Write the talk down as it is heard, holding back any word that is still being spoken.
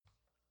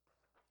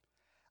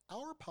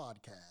Our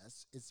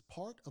podcast is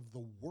part of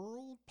the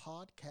World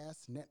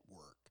Podcast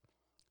Network,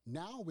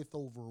 now with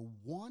over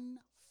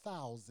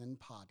 1,000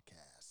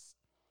 podcasts.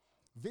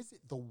 Visit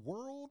the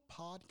World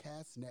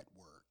Podcast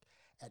Network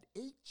at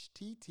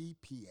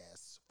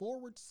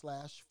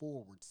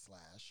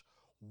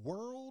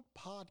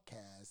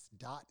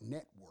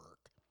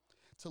https://worldpodcast.network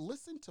to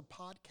listen to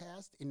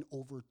podcasts in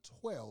over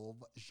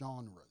 12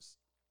 genres.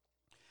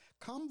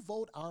 Come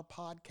vote our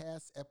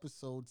podcast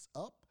episodes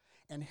up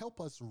and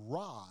help us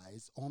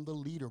rise on the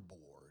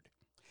leaderboard.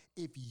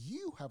 If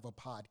you have a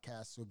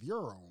podcast of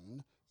your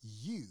own,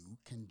 you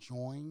can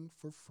join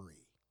for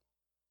free.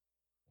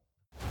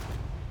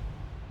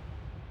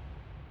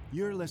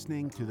 You're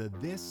listening to the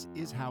This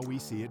Is How We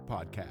See It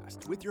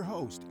podcast with your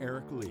host,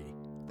 Eric Lee.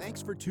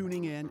 Thanks for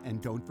tuning in,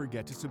 and don't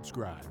forget to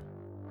subscribe.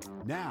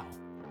 Now,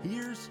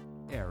 here's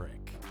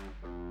Eric.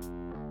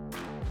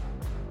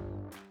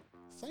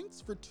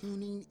 Thanks for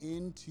tuning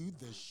in to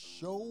the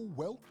show.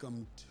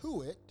 Welcome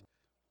to it.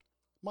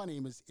 My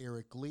name is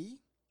Eric Lee,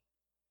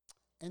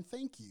 and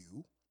thank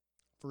you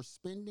for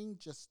spending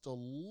just a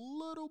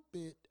little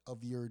bit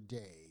of your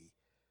day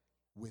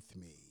with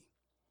me.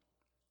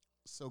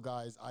 So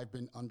guys, I've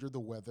been under the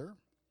weather.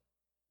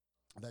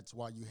 That's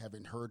why you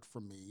haven't heard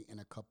from me in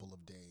a couple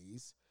of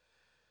days.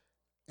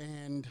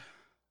 And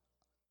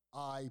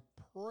I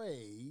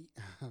pray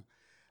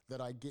that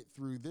I get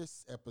through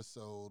this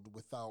episode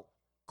without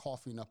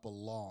coughing up a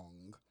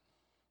lung.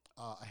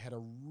 I had a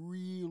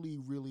really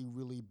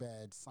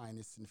bad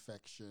sinus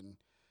infection.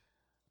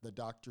 The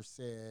doctor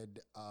said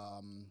I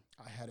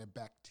had a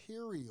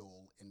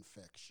bacterial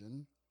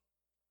infection,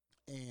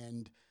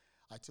 and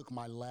I took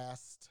my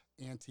last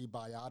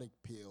antibiotic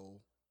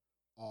pill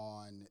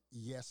on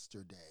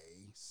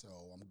yesterday,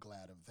 so I'm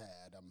glad of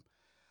that.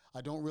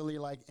 I don't really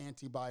like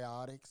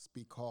antibiotics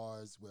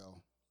because,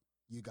 well,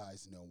 you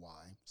guys know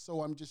why.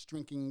 So I'm just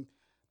drinking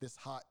this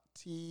hot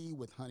tea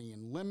with honey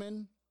and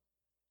lemon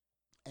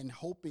and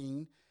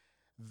hoping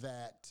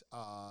that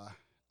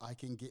I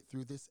can get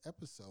through this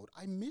episode.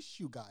 I miss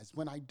you guys.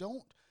 When I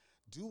don't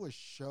do a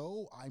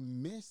show, I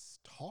miss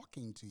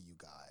talking to you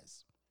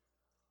guys.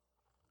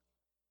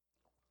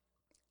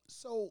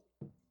 So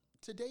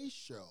today's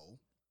show,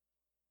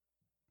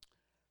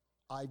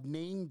 I've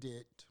named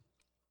it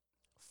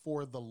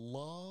For the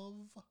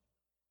Love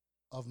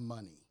of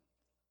Money.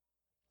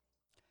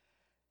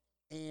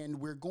 And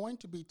we're going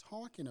to be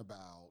talking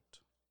about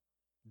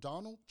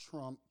Donald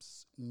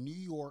Trump's New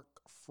York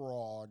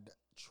fraud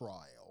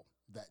trial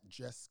that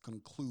just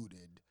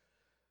concluded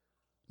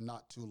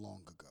not too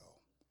long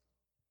ago.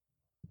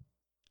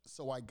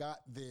 So I got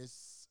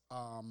this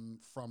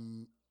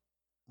from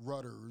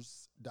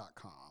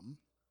Reuters.com.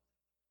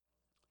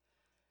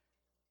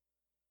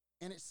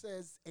 And it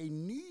says a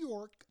New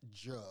York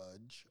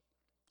judge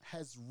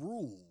has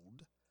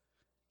ruled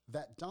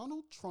that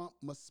Donald Trump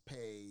must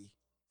pay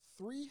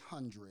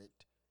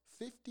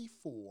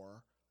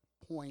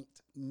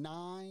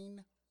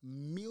 $354.9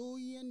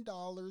 million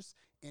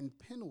in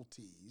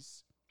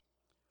penalties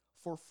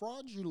for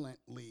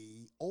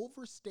fraudulently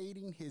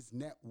overstating his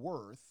net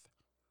worth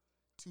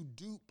to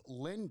dupe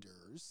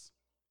lenders,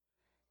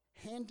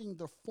 handing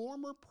the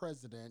former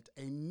president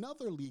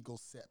another legal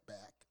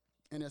setback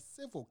in a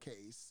civil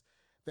case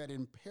that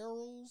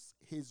imperils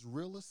his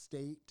real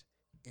estate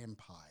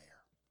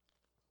empire.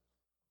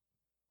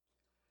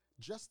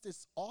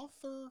 Justice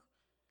Arthur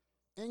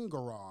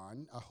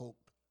Engoron, I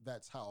hope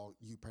that's how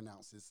you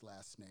pronounce his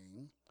last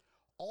name,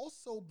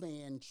 also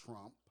banned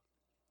Trump,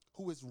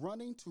 who is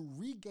running to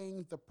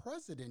regain the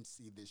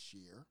presidency this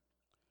year,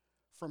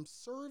 from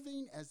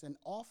serving as an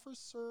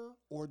officer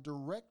or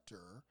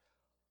director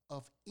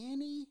of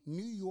any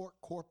New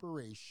York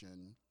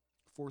corporation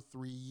for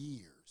 3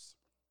 years.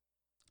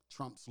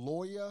 Trump's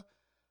lawyer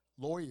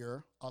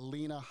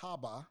Alina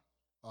Habba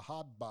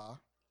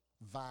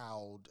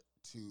vowed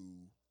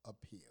to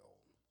appeal.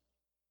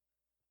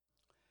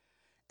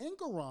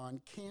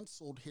 Engoron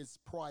canceled his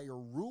prior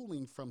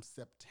ruling from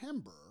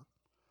September,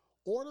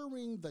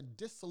 ordering the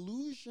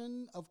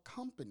dissolution of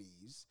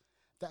companies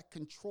that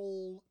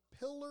control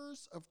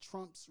pillars of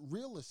Trump's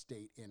real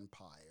estate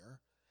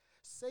empire,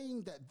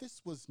 saying that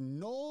this was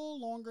no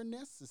longer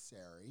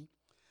necessary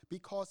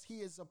because he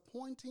is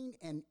appointing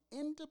an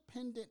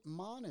independent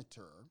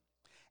monitor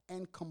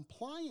and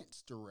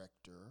compliance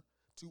director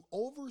to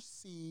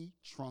oversee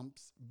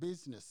Trump's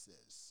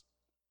businesses.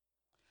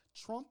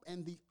 Trump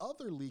and the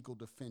other legal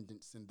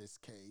defendants in this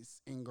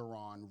case,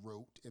 Engoron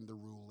wrote in the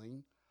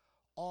ruling,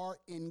 are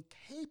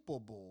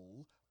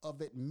incapable of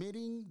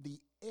admitting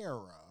the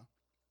error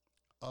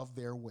of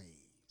their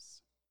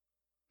ways.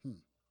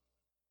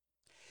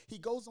 He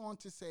goes on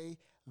to say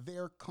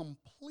their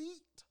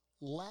complete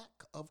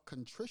lack of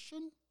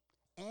contrition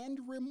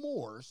and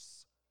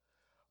remorse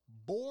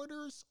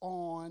borders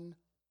on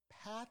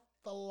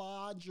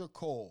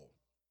pathological.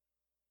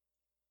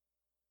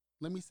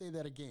 Let me say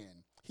that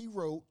again. He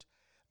wrote,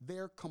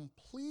 their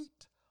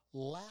complete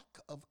lack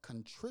of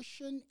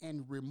contrition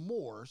and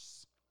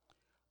remorse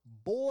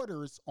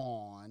borders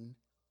on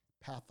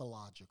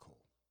pathological.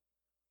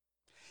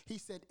 He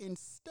said,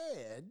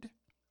 instead,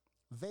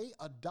 they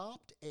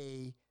adopt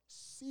a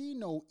see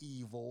no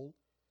evil,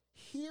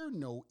 hear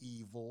no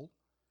evil,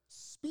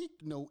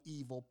 speak no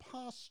evil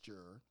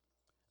posture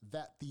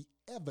that the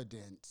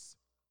evidence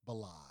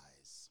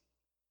belies.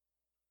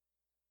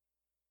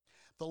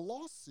 The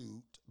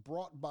lawsuit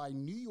brought by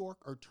New York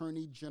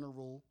Attorney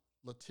General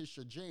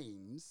Letitia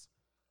James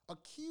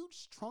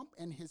accused Trump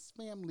and his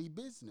family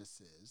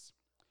businesses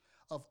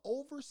of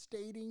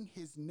overstating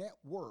his net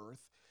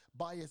worth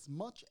by as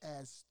much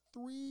as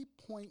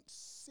 $3.6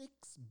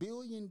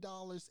 billion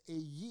a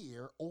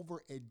year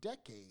over a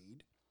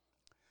decade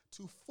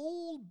to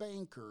fool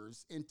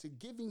bankers into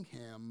giving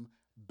him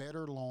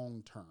better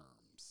long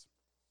terms.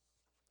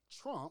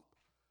 Trump,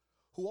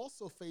 who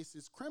also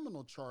faces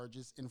criminal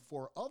charges in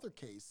 4 other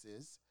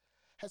cases,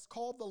 has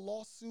called the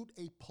lawsuit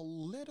a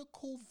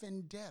political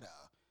vendetta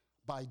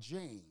by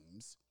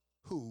James,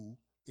 who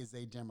is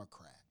a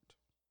Democrat.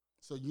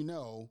 So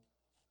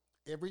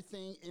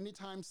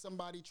anytime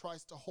somebody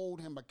tries to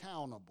hold him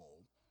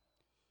accountable,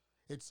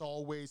 it's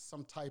always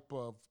some type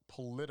of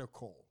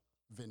political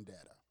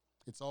vendetta.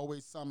 It's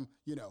always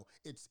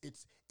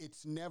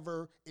it's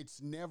never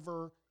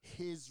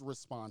his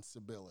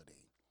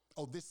responsibility.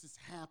 Oh, this is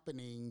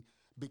happening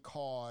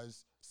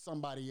because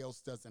somebody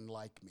else doesn't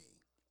like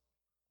me.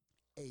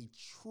 A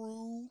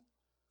true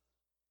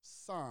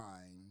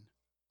sign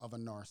of a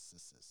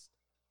narcissist.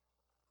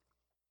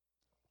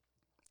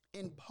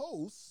 In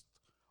posts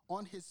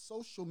on his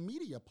social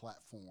media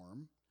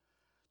platform,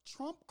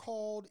 Trump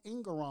called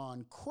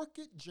Engoron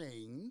crooked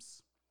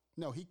James.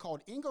 No, he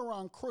called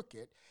Engoron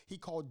crooked. He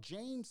called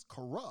James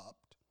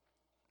corrupt.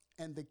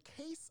 And the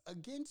case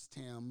against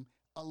him,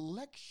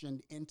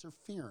 election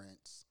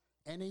interference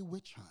and a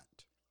witch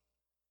hunt.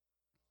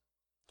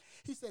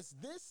 He says,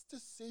 this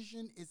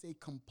decision is a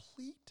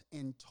complete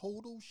and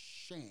total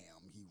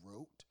sham, he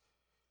wrote.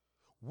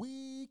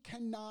 We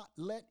cannot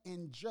let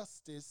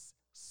injustice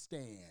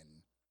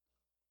stand.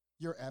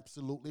 You're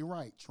absolutely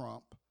right,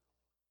 Trump.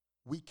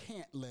 We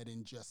can't let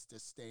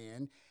injustice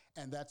stand,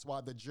 and that's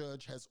why the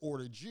judge has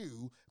ordered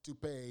you to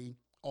pay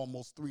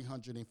almost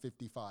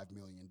 $355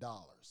 million.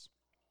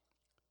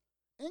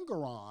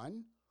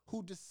 Engoron,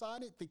 who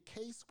decided the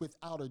case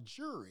without a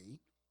jury,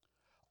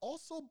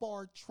 also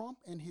barred Trump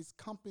and his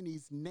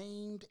companies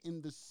named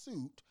in the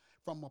suit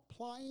from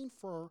applying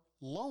for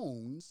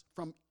loans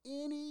from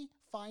any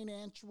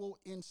financial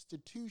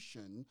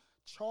institution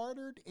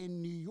chartered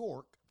in New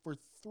York for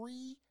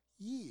 3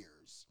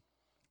 years,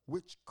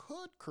 which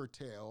could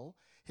curtail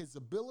his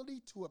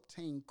ability to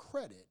obtain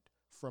credit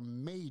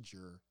from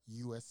major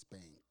U.S.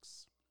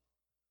 banks.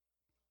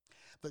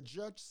 The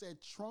judge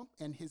said Trump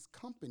and his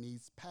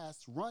company's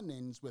past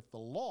run-ins with the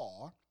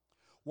law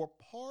were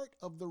part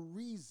of the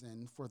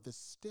reason for the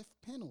stiff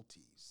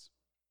penalties.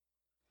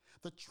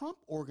 The Trump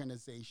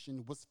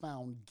Organization was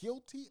found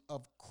guilty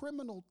of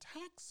criminal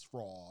tax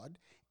fraud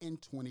in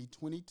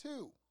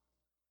 2022.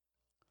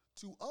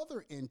 2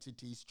 other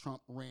entities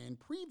Trump ran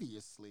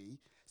previously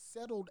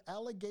settled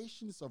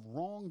allegations of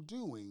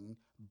wrongdoing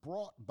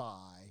brought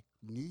by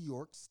New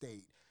York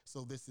State.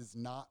 So this is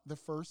not the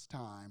first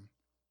time.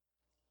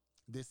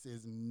 This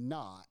is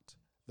not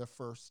the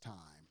first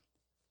time.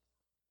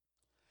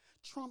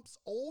 Trump's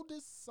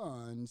oldest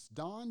sons,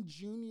 Don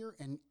Jr.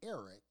 and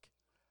Eric,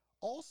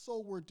 also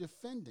were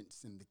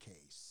defendants in the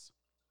case.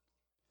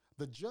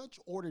 The judge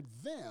ordered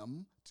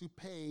them to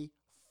pay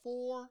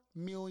 $4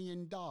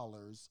 million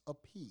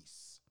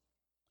apiece.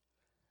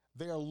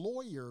 Their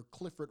lawyer,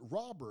 Clifford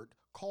Robert,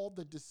 called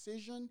the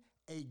decision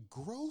a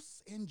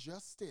gross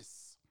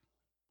injustice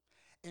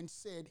and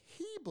said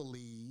he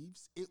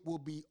believes it will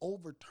be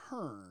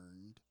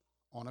overturned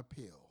on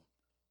appeal.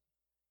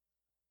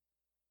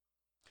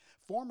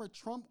 Former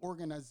Trump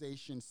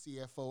Organization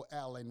CFO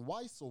Alan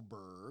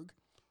Weisselberg,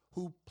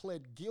 who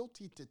pled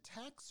guilty to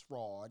tax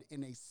fraud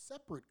in a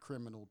separate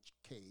criminal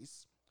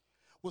case,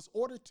 was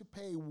ordered to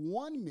pay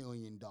 $1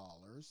 million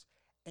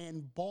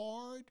and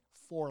barred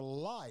for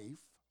life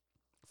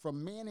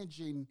from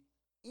managing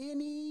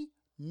any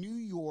New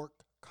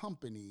York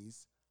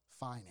company's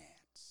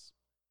finances.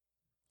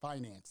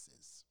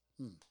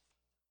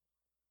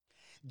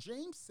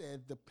 James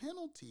said the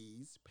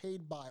penalties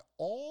paid by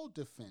all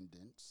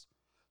defendants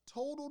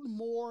totaled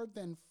more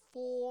than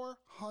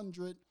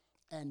 $450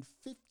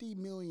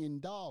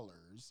 million,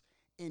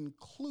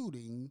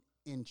 including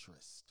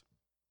interest.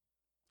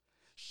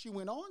 She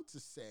went on to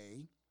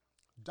say,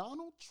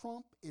 Donald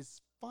Trump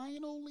is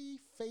finally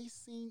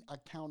facing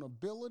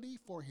accountability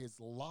for his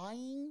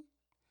lying,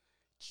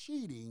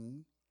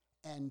 cheating,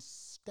 and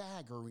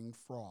staggering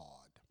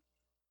fraud.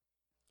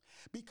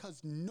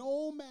 Because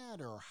no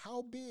matter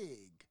how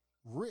big,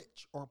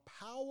 rich, or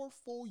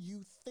powerful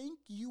you think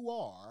you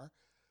are,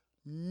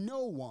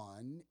 no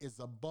one is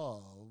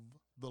above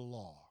the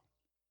law.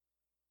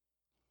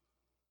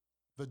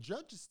 The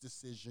judge's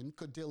decision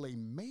could deal a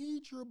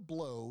major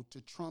blow to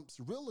Trump's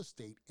real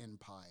estate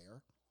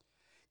empire,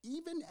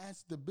 even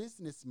as the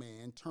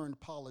businessman turned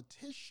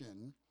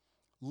politician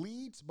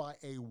leads by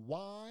a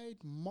wide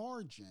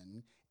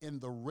margin in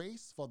the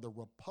race for the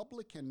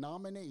Republican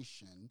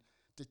nomination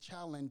to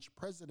challenge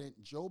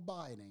President Joe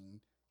Biden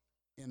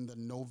in the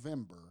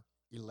November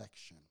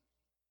election.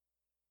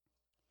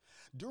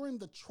 During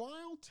the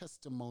trial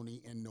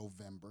testimony in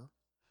November,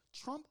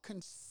 Trump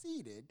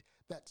conceded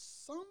that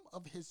some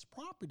of his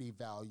property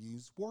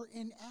values were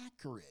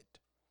inaccurate,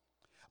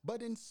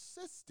 but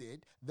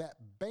insisted that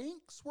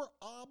banks were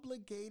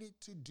obligated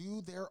to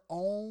do their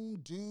own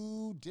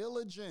due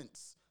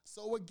diligence.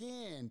 So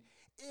again,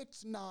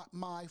 it's not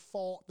my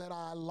fault that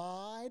I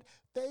lied.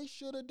 They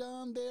should have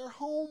done their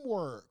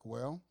homework.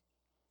 Well,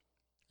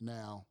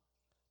 now,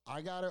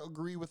 I got to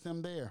agree with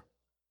him there.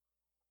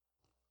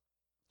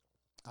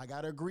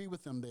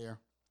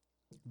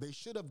 They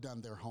should have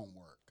done their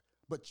homework,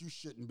 but you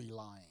shouldn't be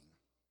lying.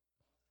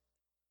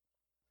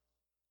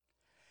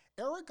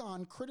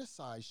 Engoron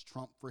criticized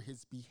Trump for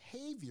his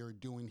behavior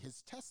during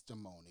his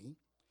testimony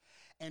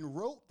and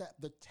wrote that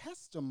the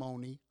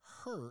testimony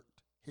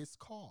hurt his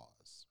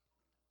cause.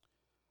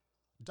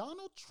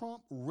 Donald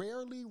Trump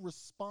rarely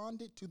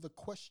responded to the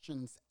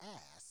questions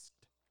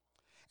asked,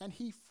 and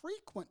he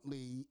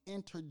frequently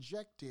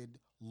interjected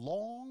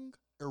long,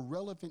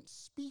 irrelevant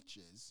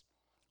speeches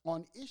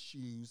on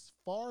issues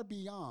far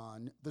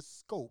beyond the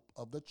scope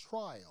of the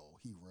trial,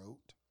 he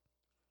wrote.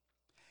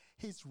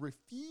 His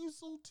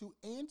refusal to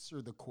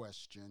answer the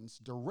questions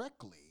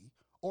directly,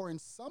 or in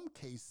some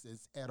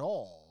cases at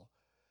all,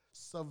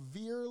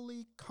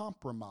 severely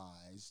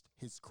compromised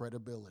his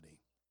credibility.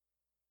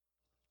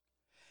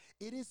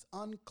 It is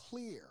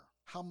unclear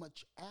how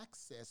much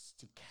access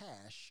to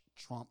cash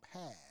Trump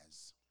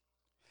has,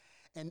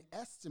 and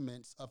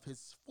estimates of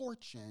his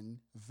fortune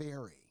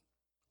vary,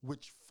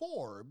 which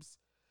Forbes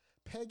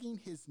pegging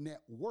his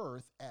net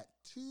worth at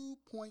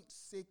 $2.6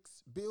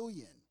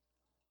 billion.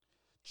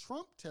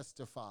 Trump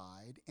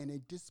testified in a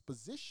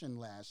disposition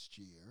last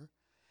year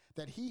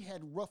that he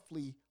had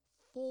roughly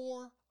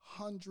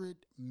 $400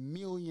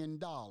 million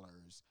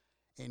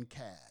in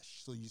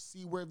cash. So you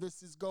see where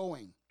this is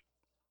going.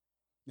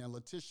 Now,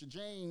 Letitia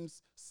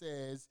James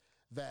says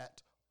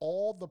that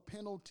all the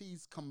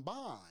penalties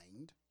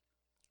combined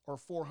are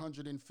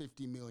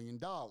 $450 million.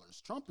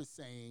 Trump is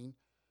saying,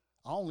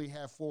 I only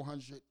have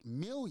 $400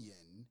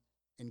 million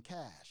in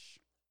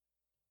cash.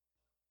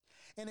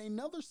 In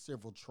another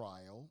civil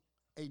trial,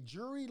 a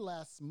jury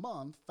last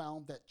month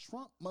found that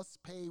Trump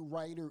must pay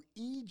writer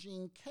E.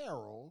 Jean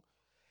Carroll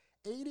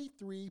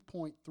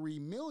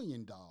 $83.3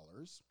 million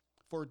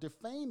for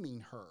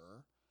defaming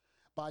her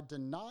by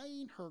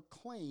denying her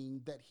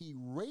claim that he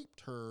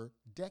raped her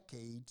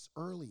decades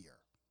earlier.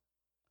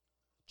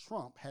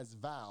 Trump has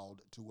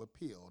vowed to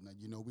appeal. Now,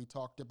 you know, we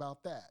talked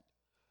about that.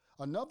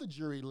 Another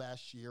jury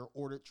last year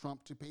ordered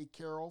Trump to pay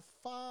Carroll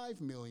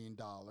 $5 million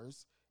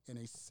in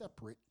a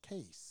separate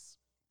case.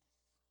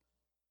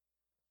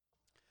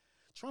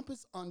 Trump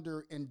is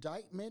under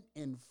indictment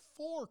in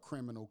 4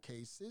 criminal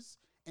cases,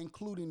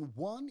 including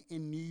one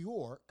in New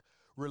York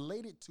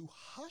related to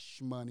hush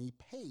money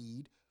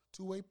paid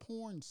to a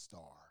porn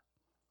star.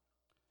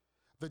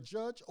 The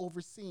judge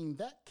overseeing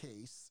that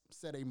case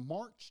set a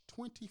March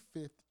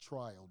 25th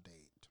trial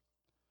date.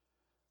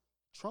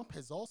 Trump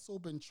has also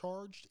been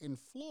charged in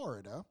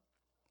Florida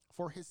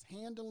for his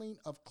handling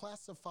of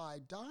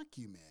classified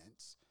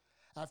documents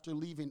after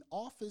leaving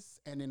office,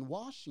 and in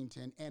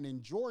Washington and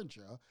in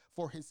Georgia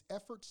for his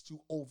efforts to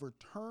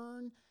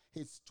overturn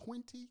his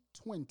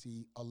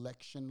 2020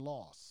 election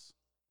loss.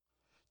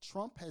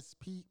 Trump has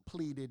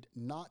pleaded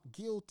not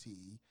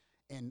guilty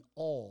in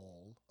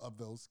all of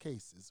those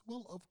cases.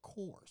 Well, of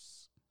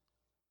course.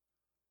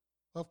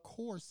 Of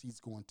course he's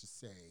going to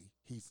say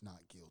he's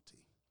not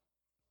guilty.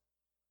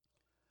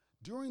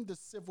 During the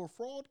civil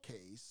fraud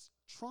case,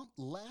 Trump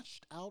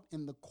lashed out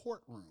in the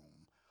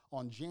courtroom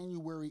on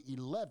January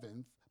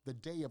 11th, the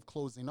day of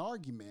closing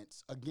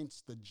arguments,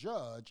 against the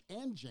judge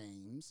and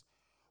James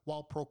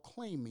while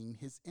proclaiming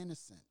his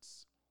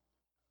innocence.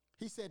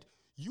 He said,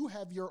 "You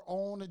have your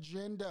own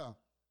agenda."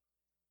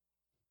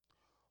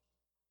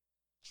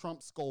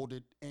 Trump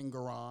scolded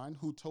Engoron,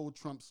 who told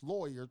Trump's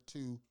lawyer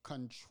to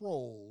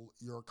control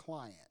your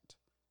client.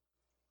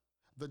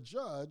 The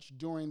judge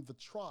during the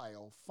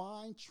trial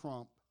fined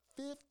Trump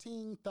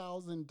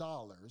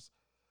 $15,000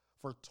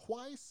 for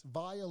twice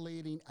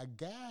violating a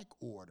gag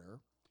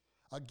order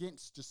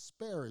against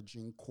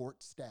disparaging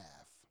court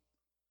staff.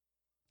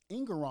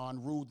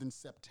 Engoron ruled in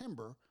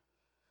September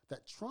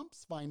that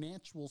Trump's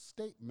financial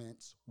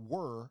statements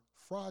were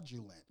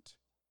fraudulent,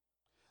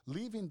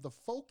 leaving the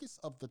focus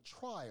of the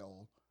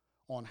trial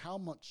on how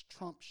much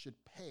Trump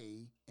should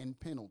pay in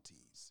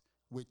penalties,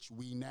 which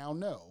we now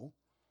know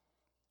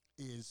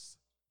is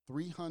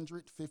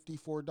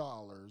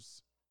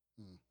 $354.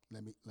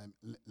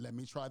 Let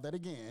me try that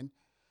again.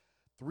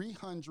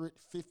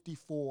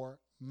 $354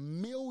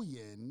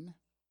 million.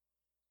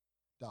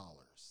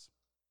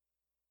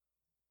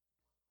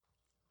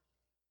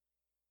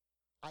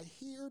 I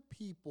hear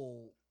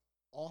people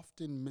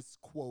often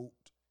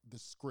misquote the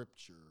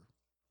scripture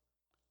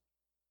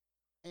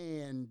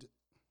and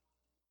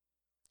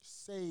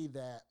say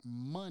that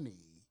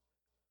money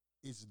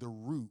is the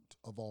root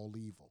of all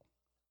evil.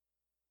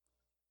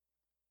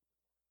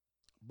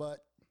 But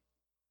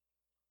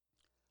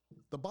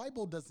the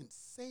Bible doesn't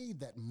say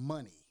that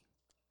money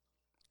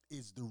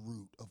is the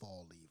root of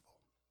all evil.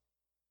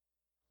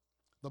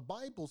 The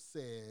Bible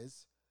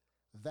says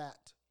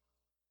that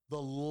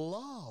the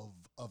love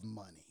of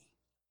money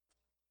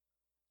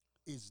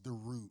is the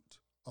root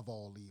of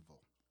all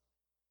evil.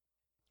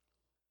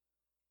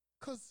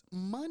 Because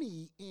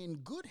money in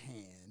good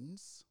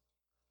hands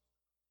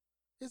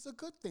is a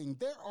good thing.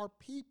 There are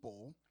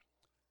people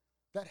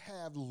that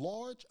have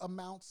large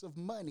amounts of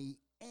money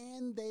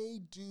and they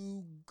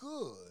do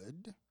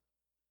good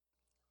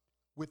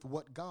with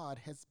what God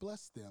has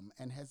blessed them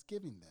and has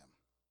given them.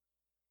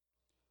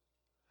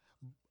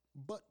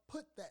 But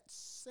put that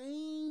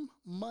same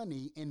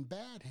money in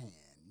bad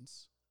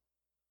hands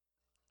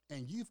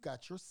and you've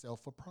got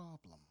yourself a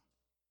problem.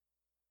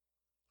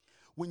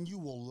 When you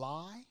will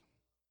lie,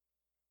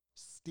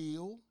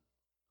 steal,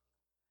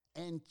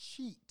 and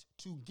cheat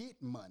to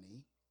get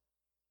money,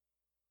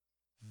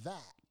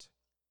 that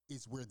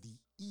is where the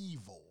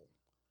evil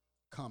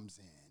comes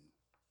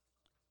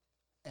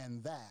in.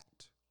 And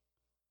that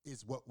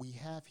is what we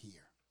have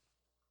here.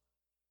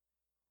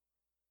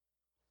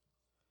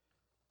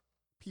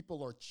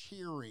 People are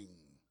cheering,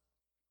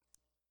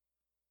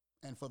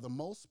 and for the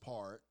most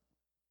part,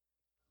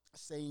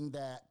 saying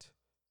that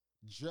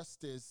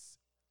justice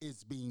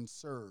is being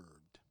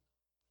served.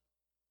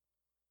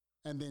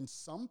 And then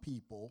some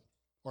people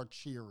are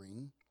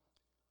cheering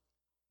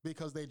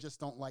because they just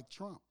don't like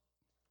Trump.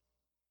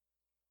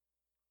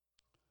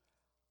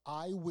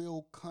 I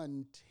will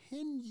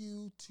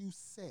continue to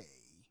say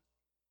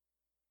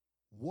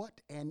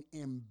what an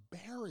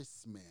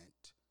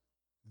embarrassment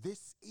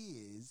this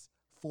is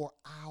for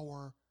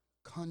our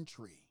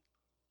country.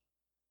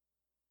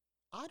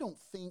 I don't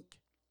think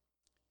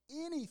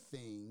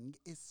anything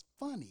is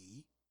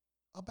funny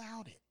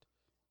about it.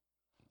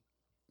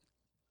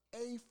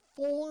 A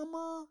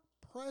former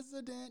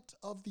president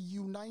of the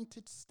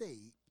United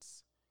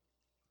States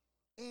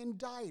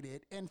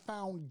indicted and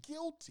found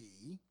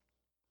guilty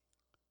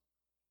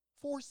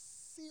for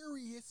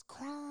serious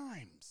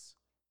crimes.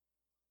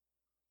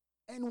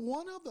 And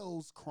one of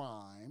those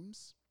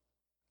crimes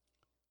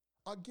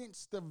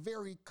against the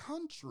very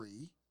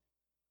country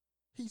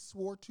he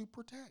swore to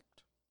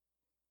protect.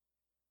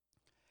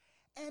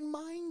 And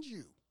mind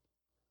you,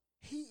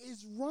 he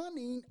is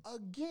running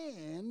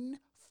again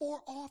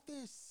for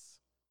office.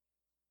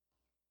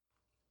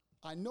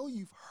 I know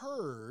you've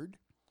heard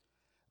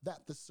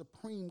that the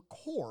Supreme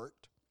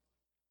Court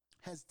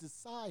has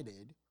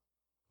decided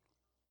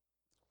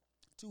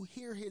to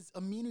hear his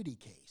immunity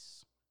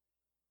case.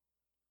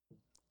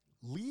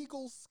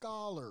 Legal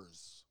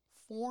scholars,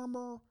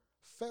 former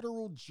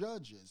federal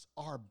judges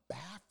are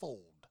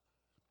baffled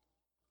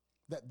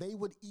that they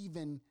would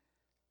even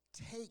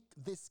take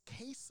this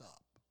case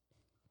up.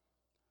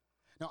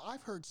 Now,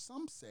 I've heard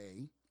some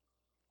say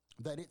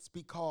that it's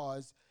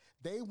because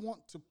they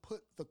want to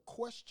put the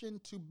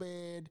question to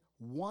bed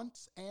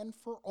once and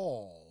for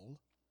all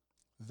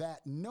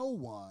that no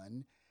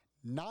one,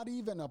 not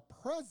even a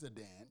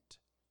president,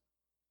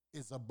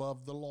 is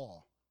above the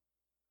law.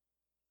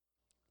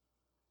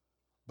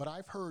 But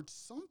I've heard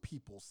some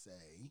people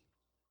say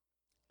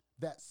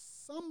that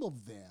some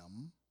of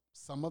them,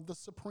 some of the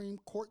Supreme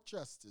Court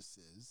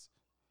justices,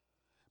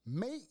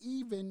 may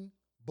even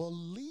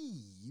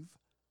believe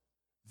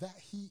that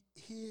he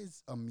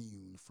is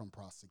immune from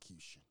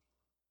prosecution.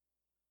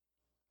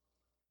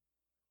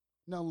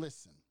 Now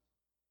listen,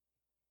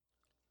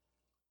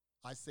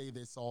 I say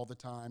this all the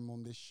time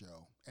on this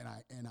show, and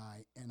I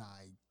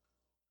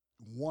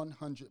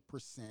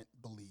 100%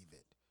 believe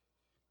it.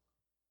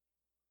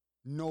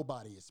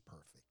 Nobody is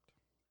perfect.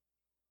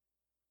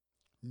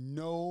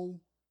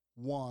 No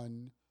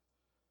one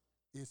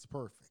is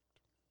perfect.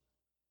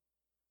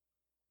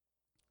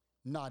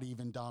 Not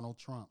even Donald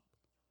Trump.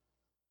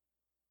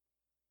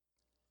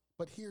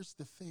 But here's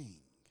the thing.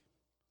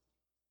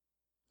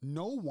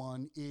 No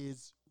one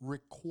is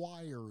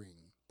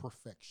requiring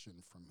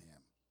perfection from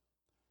him.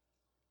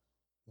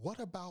 What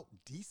about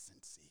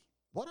decency?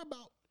 What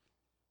about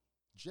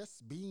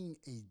just being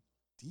a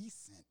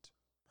decent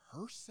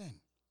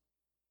person?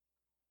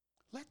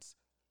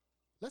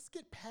 Let's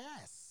get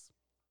past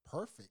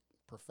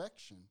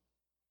perfection.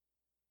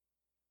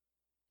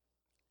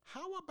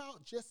 How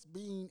about just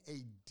being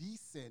a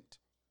decent,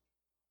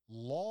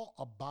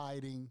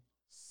 law-abiding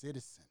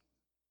citizen?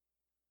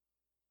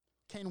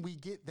 Can we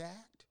get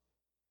that?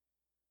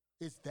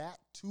 Is that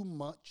too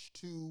much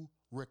to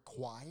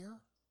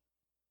require?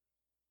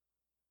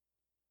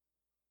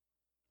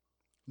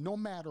 No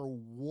matter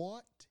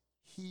what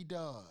he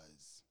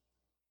does,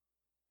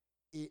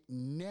 it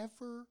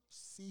never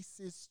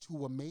ceases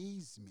to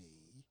amaze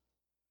me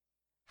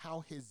how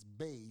his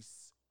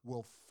base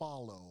will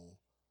follow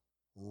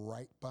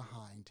right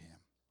behind him.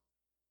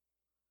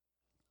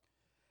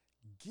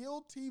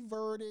 Guilty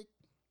verdict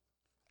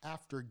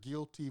after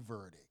guilty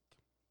verdict.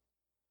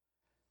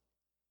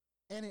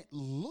 And it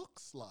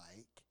looks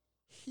like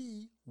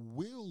he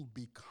will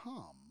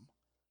become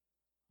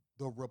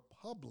the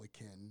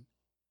Republican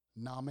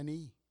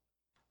nominee.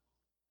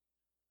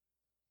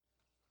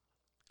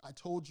 I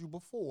told you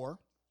before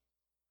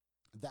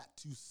that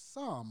to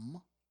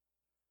some,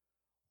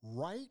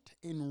 right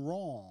and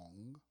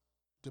wrong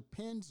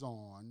depends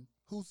on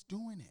who's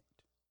doing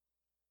it.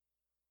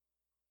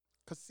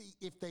 Because, see,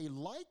 if they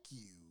like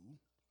you,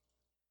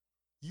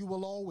 you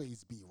will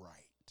always be right.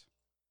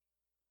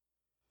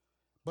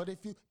 But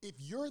if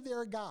you're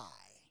their guy,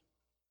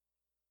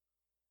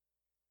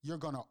 you're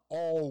going to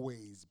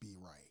always be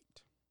right.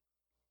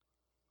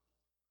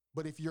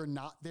 But if you're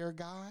not their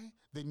guy,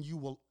 then you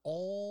will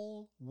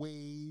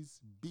always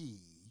be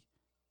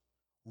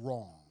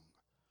wrong.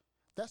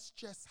 That's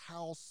just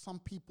how some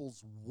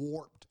people's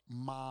warped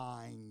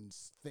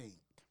minds think.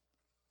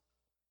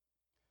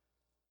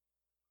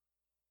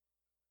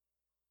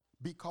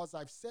 Because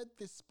I've said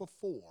this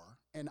before,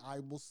 and I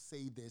will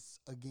say this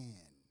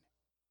again.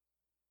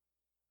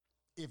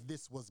 If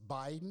this was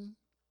Biden,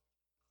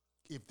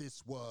 if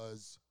this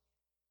was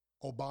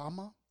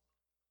Obama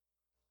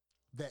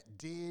that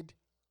did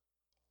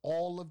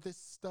all of this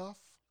stuff,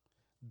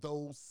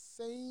 those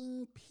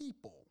same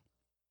people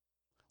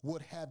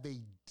would have a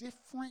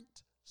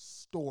different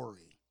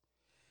story.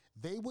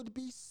 They would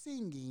be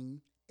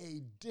singing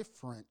a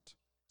different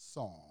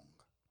song.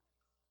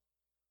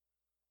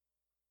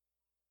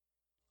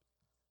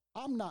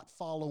 I'm not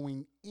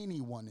following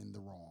anyone in the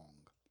wrong.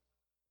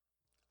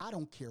 I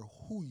don't care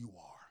who you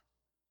are.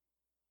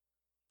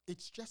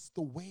 It's just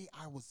the way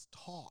I was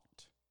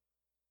taught.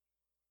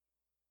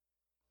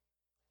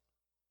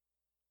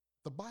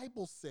 The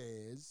Bible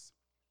says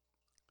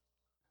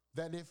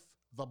that if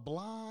the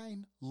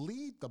blind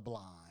lead the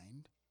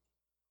blind,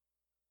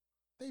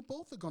 they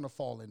both are going to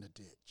fall in a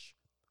ditch.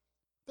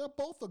 They're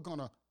both are going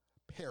to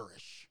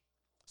perish.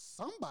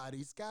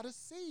 Somebody's got to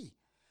see.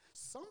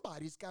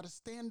 Somebody's got to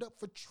stand up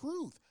for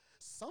truth.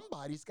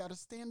 Somebody's got to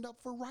stand up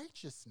for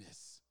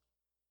righteousness.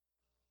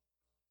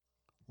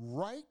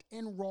 Right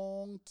and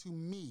wrong to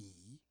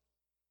me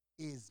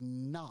is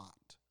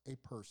not a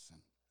person.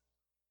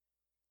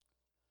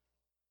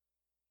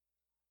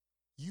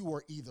 You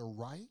are either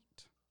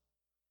right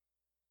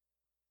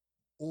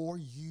or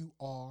you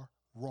are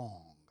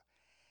wrong.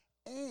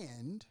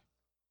 And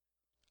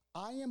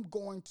I am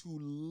going to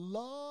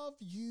love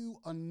you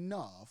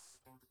enough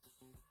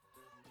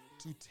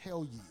to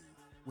tell you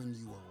when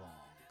you are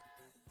wrong.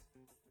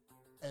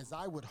 As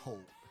I would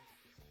hope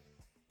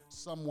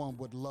someone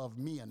would love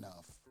me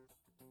enough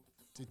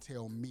to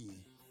tell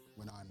me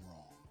when I'm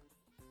wrong.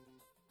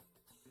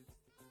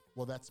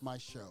 Well, that's my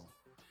show.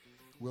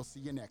 We'll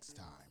see you next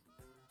time.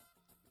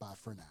 Bye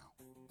for now.